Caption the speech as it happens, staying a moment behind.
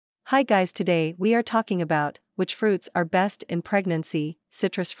Hi guys, today we are talking about which fruits are best in pregnancy.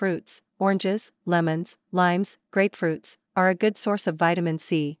 Citrus fruits, oranges, lemons, limes, grapefruits, are a good source of vitamin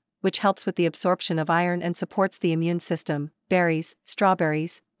C, which helps with the absorption of iron and supports the immune system. Berries,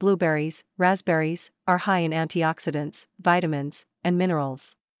 strawberries, blueberries, raspberries, are high in antioxidants, vitamins, and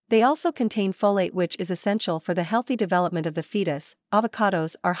minerals. They also contain folate, which is essential for the healthy development of the fetus.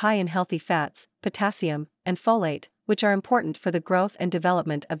 Avocados are high in healthy fats, potassium, and folate, which are important for the growth and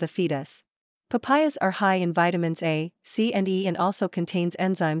development of the fetus. Papayas are high in vitamins A, C and E and also contains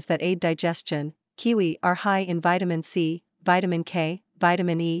enzymes that aid digestion. Kiwi are high in vitamin C, vitamin K,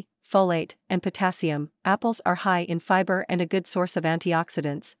 vitamin E, folate, and potassium. Apples are high in fiber and a good source of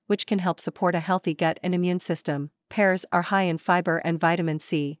antioxidants, which can help support a healthy gut and immune system. Pears are high in fiber and vitamin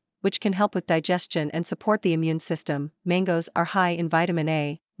C, which can help with digestion and support the immune system. Mangoes are high in vitamin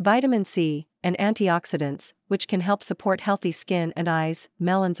A, vitamin C, and antioxidants, which can help support healthy skin and eyes.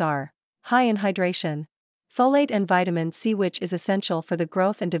 Melons are high in hydration, folate and vitamin C, which is essential for the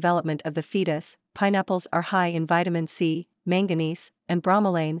growth and development of the fetus. Pineapples are high in vitamin C, manganese, and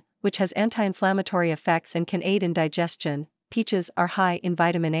bromelain, which has anti-inflammatory effects and can aid in digestion. Peaches are high in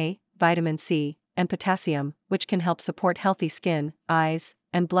vitamin A, vitamin C, and potassium, which can help support healthy skin, eyes,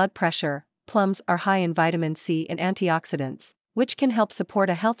 and blood pressure. Plums are high in vitamin C and antioxidants, which can help support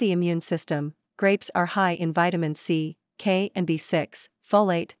a healthy immune system. Grapes are high in vitamin C, K and B6,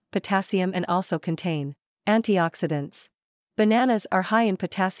 folate, potassium and also contain antioxidants. Bananas are high in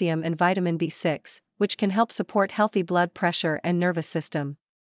potassium and vitamin B6, which can help support healthy blood pressure and nervous system.